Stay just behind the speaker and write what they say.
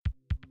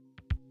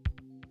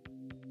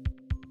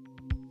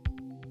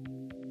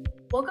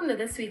Welcome to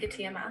This Week at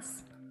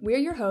TMS. We're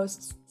your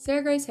hosts,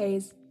 Sarah Grace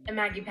Hayes and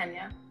Maggie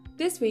Pena.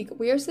 This week,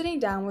 we are sitting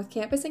down with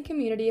Campus and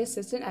Community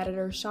Assistant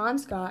Editor Sean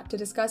Scott to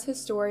discuss his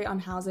story on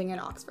housing in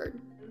Oxford.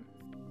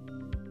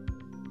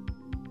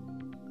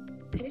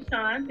 Hey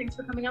Sean, thanks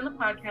for coming on the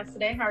podcast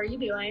today. How are you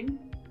doing?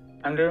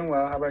 I'm doing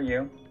well. How about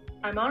you?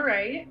 I'm all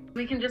right.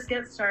 We can just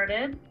get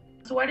started.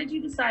 So why did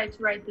you decide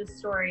to write this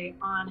story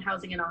on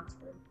housing in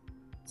Oxford?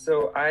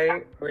 So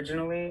I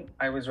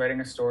was writing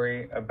a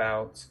story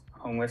about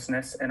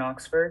homelessness in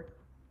Oxford.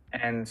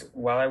 And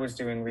while I was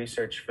doing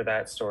research for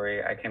that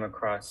story, I came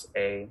across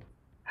a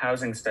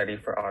housing study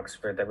for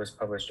Oxford that was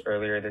published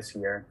earlier this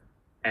year.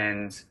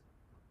 And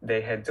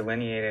they had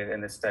delineated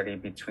in the study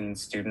between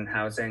student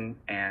housing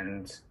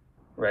and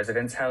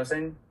residence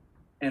housing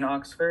in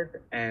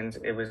Oxford. And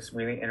it was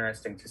really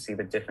interesting to see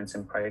the difference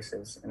in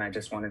prices. And I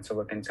just wanted to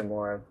look into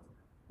more of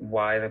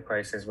why the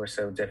prices were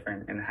so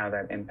different and how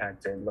that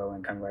impacted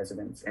low-income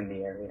residents in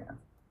the area.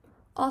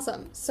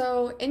 Awesome.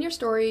 So in your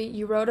story,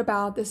 you wrote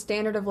about the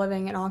standard of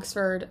living in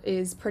Oxford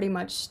is pretty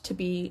much to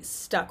be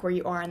stuck where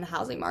you are in the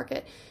housing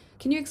market.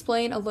 Can you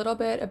explain a little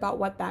bit about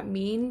what that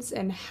means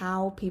and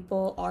how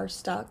people are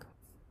stuck?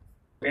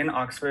 In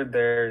Oxford,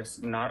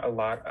 there's not a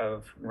lot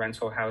of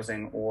rental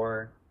housing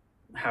or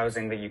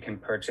housing that you can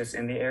purchase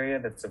in the area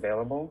that's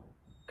available.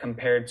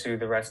 Compared to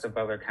the rest of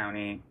Butler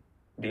County,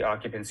 the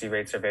occupancy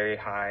rates are very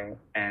high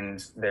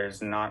and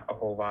there's not a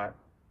whole lot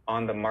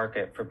on the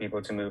market for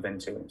people to move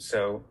into.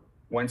 So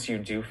once you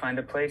do find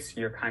a place,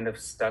 you're kind of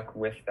stuck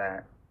with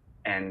that.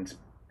 And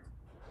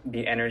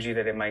the energy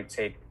that it might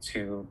take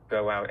to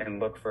go out and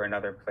look for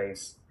another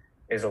place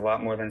is a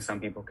lot more than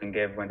some people can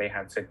give when they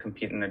have to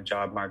compete in the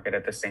job market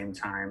at the same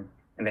time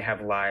and they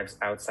have lives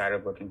outside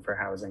of looking for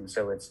housing.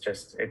 So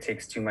it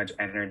takes too much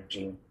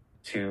energy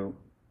to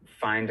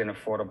find an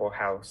affordable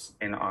house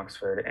in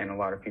Oxford. And a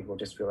lot of people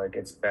just feel like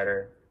it's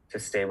better to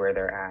stay where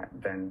they're at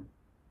than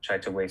try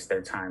to waste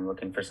their time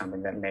looking for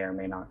something that may or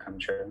may not come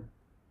true.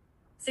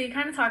 So you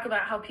kind of talk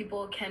about how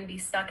people can be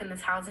stuck in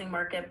this housing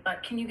market,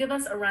 but can you give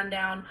us a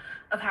rundown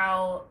of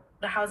how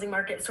the housing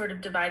market is sort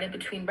of divided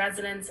between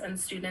residents and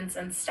students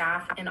and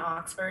staff in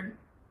Oxford?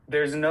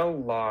 There's no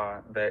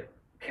law that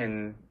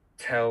can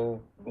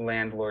tell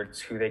landlords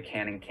who they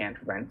can and can't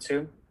rent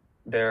to.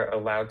 They're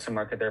allowed to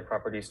market their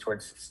properties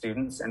towards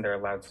students and they're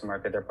allowed to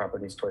market their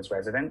properties towards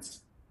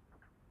residents.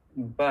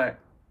 But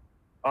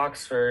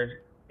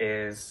Oxford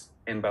is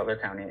in Butler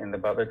County, and the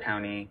Butler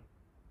County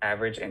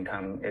average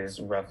income is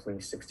roughly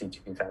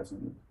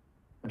 $62,000.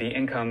 The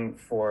income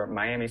for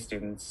Miami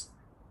students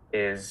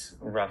is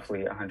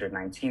roughly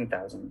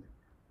 $119,000.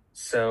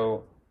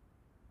 So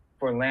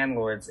for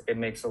landlords, it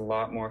makes a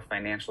lot more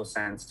financial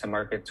sense to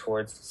market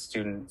towards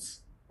students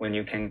when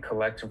you can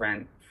collect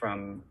rent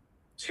from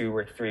 2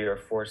 or 3 or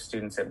 4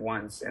 students at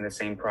once in the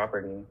same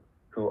property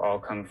who all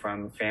come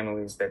from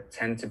families that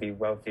tend to be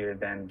wealthier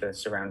than the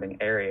surrounding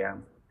area.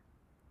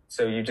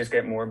 So you just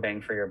get more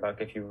bang for your buck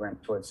if you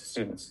rent towards the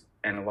students.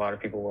 And a lot of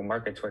people will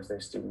market towards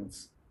their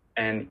students.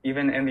 And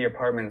even in the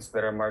apartments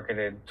that are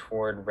marketed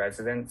toward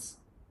residents,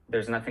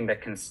 there's nothing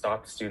that can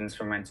stop students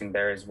from renting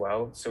there as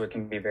well. So it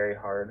can be very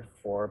hard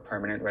for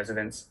permanent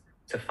residents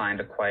to find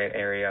a quiet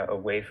area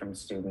away from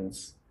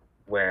students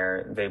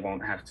where they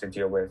won't have to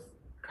deal with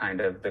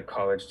kind of the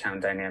college town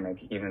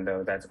dynamic, even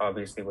though that's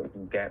obviously what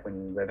you get when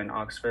you live in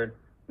Oxford.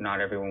 Not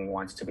everyone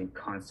wants to be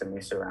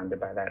constantly surrounded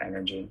by that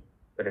energy,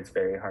 but it's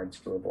very hard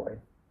to avoid.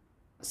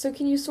 So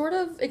can you sort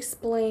of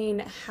explain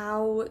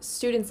how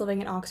students living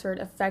in Oxford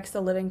affects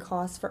the living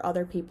costs for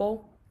other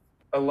people?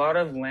 A lot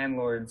of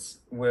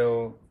landlords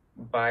will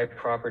buy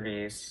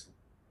properties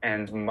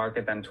and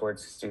market them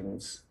towards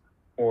students,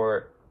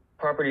 or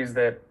properties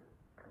that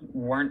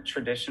weren't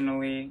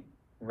traditionally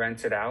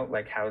rented out,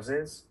 like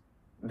houses.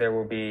 There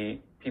will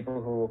be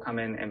people who will come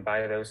in and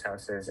buy those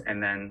houses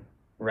and then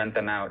rent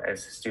them out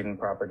as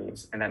student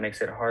properties. And that makes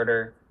it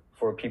harder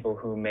for people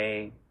who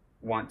may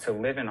want to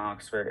live in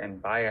Oxford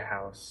and buy a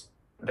house.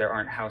 There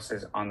aren't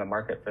houses on the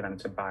market for them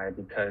to buy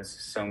because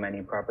so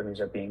many properties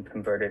are being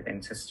converted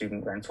into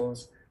student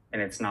rentals. And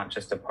it's not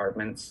just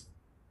apartments.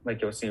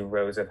 Like you'll see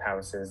rows of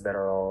houses that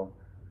are all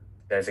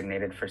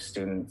designated for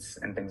students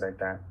and things like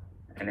that.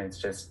 And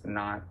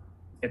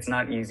it's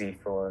not easy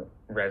for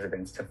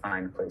residents to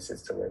find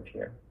places to live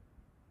here.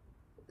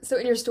 So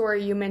in your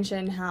story, you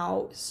mentioned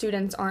how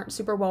students aren't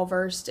super well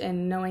versed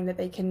in knowing that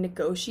they can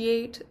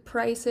negotiate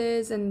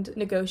prices and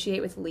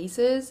negotiate with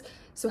leases.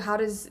 So how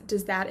does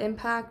that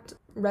impact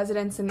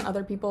residents and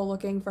other people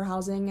looking for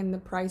housing and the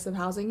price of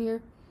housing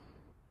here?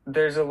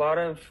 There's a lot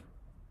of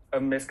a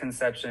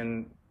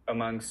misconception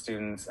among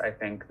students, I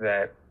think,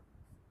 that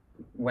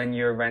when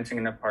you're renting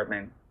an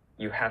apartment,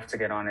 you have to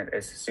get on it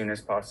as soon as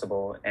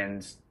possible.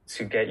 And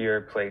to get your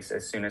place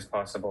as soon as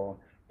possible,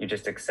 you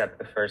just accept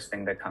the first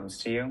thing that comes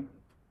to you.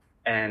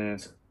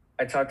 And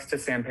I talked to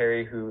Sam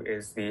Perry, who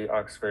is the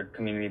Oxford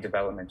Community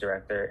Development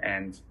Director,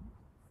 and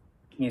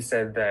he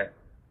said that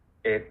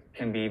it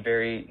can be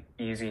very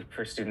easy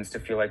for students to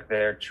feel like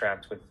they're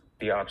trapped with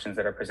the options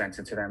that are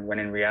presented to them, when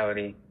in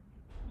reality,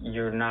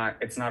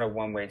 it's not a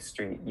one-way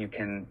street. You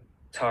can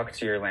talk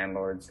to your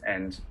landlords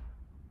and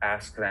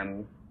ask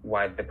them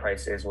why the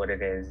price is what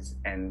it is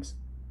and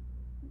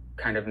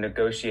kind of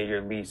negotiate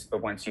your lease.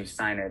 But once you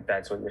sign it,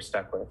 that's what you're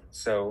stuck with.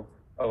 So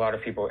a lot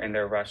of people in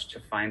their rush to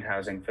find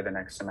housing for the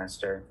next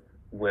semester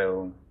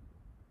will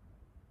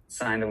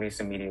sign the lease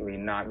immediately,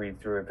 not read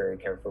through it very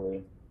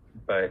carefully.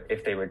 But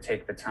if they would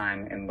take the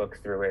time and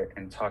look through it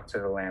and talk to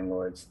the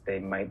landlords, they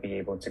might be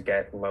able to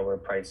get lower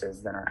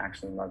prices than are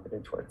actually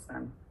marketed towards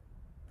them.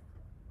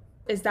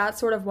 Is that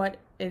sort of what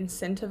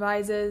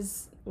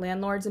incentivizes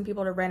landlords and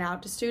people to rent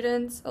out to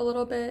students a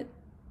little bit?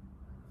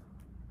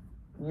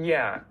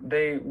 Yeah,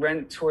 they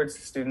rent towards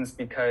students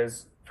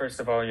because, first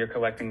of all, you're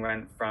collecting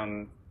rent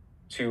from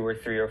 2 or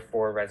 3 or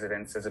 4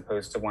 residents as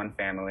opposed to one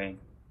family.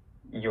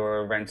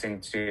 You're renting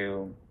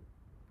to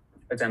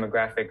a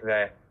demographic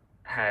that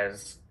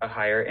has a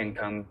higher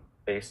income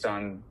based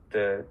on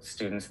the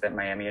students that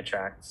Miami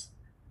attracts,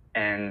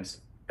 and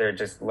they're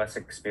just less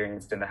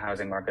experienced in the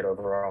housing market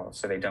overall,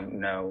 so they don't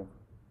know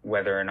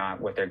whether or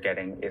not what they're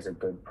getting is a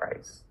good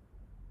price.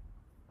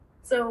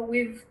 So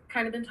we've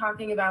kind of been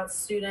talking about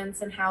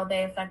students and how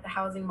they affect the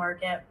housing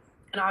market.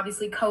 And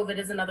obviously COVID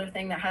is another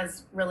thing that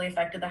has really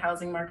affected the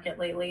housing market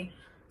lately.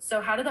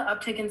 So how did the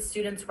uptick in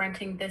students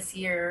renting this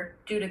year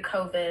due to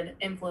COVID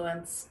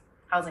influence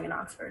housing in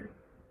Oxford?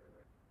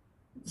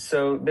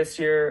 So this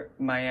year,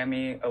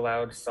 Miami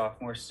allowed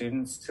sophomore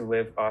students to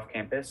live off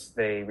campus.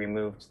 They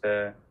removed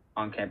the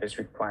on-campus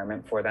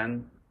requirement for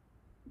them.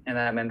 And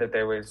that meant that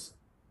there was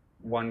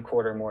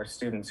 1/4 more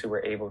students who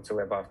were able to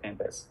live off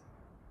campus.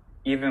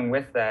 Even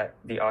with that,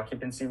 the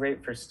occupancy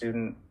rate for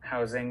student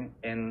housing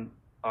in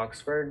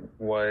Oxford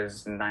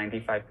was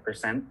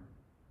 95%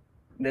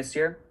 this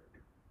year,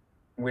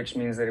 which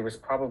means that it was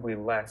probably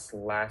less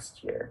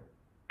last year.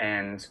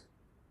 And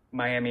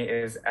Miami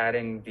is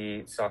adding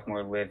the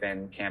sophomore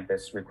live-in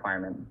campus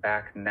requirement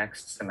back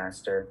next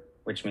semester,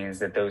 which means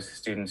that those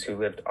students who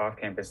lived off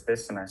campus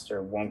this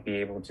semester won't be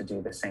able to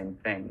do the same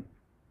thing.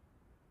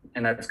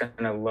 And that's going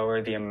to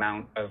lower the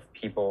amount of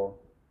people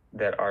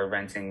that are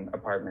renting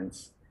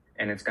apartments.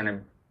 And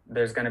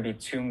there's going to be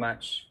too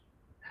much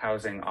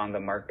housing on the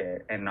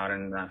market and not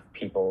enough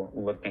people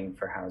looking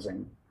for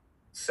housing.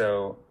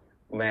 So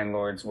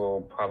landlords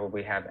will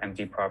probably have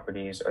empty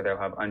properties, or they'll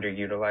have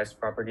underutilized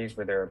properties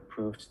where they're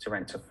approved to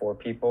rent to 4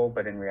 people,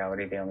 but in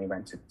reality, they only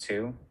rent to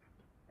 2.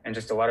 And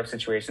just a lot of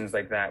situations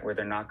like that where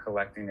they're not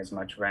collecting as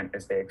much rent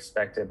as they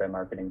expected by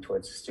marketing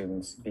towards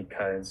students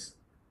because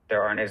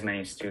there aren't as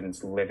many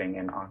students living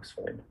in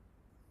Oxford.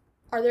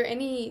 Are there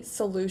any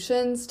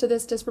solutions to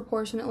this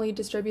disproportionately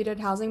distributed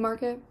housing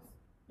market?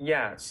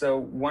 Yeah, so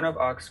one of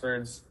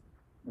Oxford's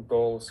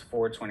goals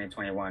for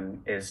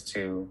 2021 is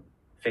to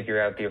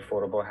figure out the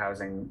affordable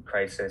housing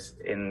crisis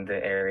in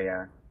the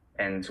area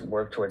and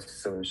work towards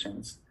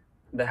solutions.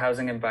 The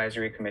Housing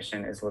Advisory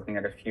Commission is looking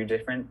at a few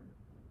different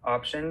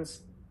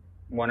options.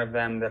 One of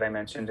them that I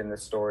mentioned in the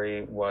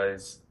story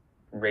was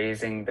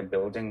raising the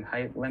building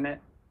height limit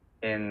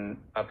in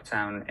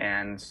Uptown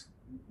and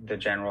the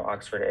general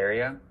Oxford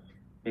area,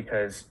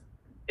 because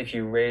if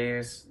you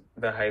raise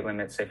the height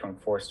limit, say from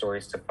 4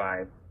 stories to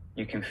 5,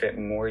 you can fit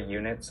more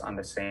units on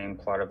the same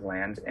plot of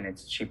land and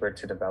it's cheaper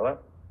to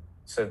develop.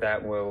 So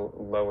that will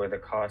lower the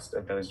cost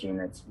of those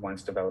units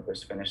once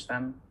developers finish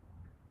them.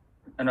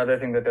 Another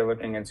thing that they're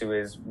looking into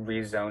is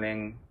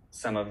rezoning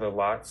some of the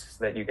lots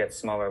so that you get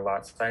smaller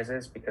lot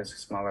sizes, because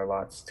smaller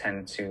lots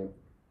tend to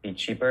be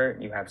cheaper.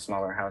 You have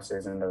smaller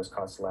houses and those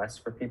cost less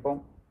for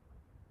people.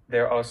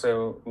 They're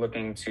also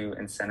looking to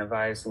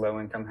incentivize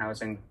low-income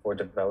housing for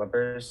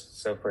developers.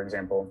 So for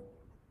example,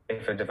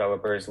 if a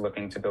developer is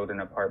looking to build an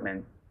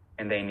apartment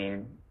and they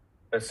need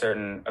a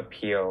certain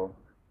appeal,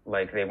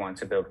 like they want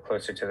to build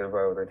closer to the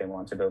road or they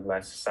want to build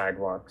less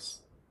sidewalks,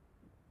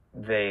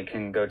 they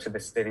can go to the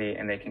city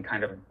and they can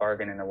kind of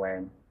bargain in a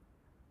way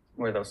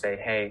where they'll say,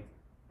 hey,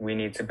 we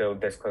need to build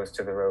this close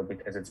to the road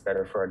because it's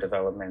better for our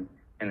development.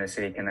 And the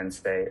city can then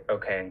say,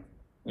 okay,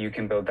 you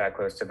can build that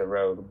close to the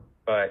road,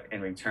 but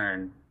in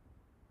return,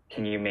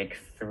 can you make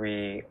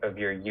 3 of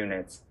your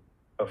units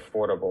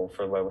affordable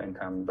for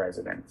low-income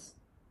residents?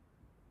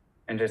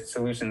 And just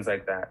solutions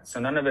like that. So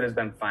none of it has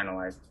been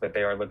finalized, but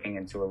they are looking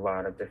into a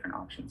lot of different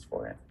options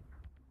for it.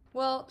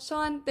 Well,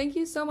 Sean, thank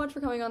you so much for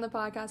coming on the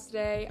podcast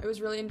today. It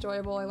was really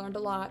enjoyable. I learned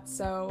a lot,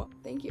 so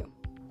thank you.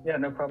 Yeah,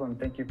 no problem.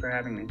 Thank you for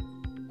having me.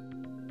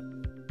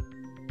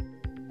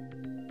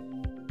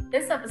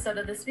 This episode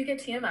of This Week at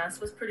TMS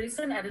was produced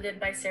and edited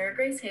by Sarah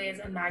Grace Hayes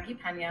and Maggie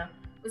Pena,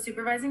 with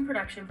supervising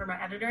production from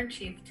our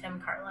editor-in-chief,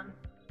 Tim Carlin.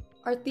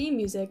 Our theme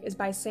music is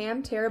by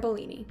Sam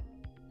Terabellini.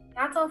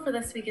 That's all for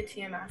This Week at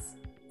TMS.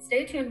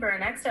 Stay tuned for our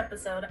next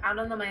episode out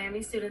on the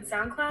Miami Student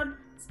SoundCloud,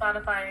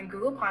 Spotify, and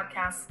Google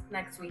Podcasts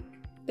next week.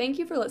 Thank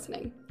you for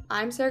listening.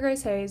 I'm Sarah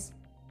Grace Hayes.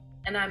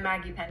 And I'm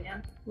Maggie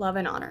Pena. Love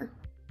and honor.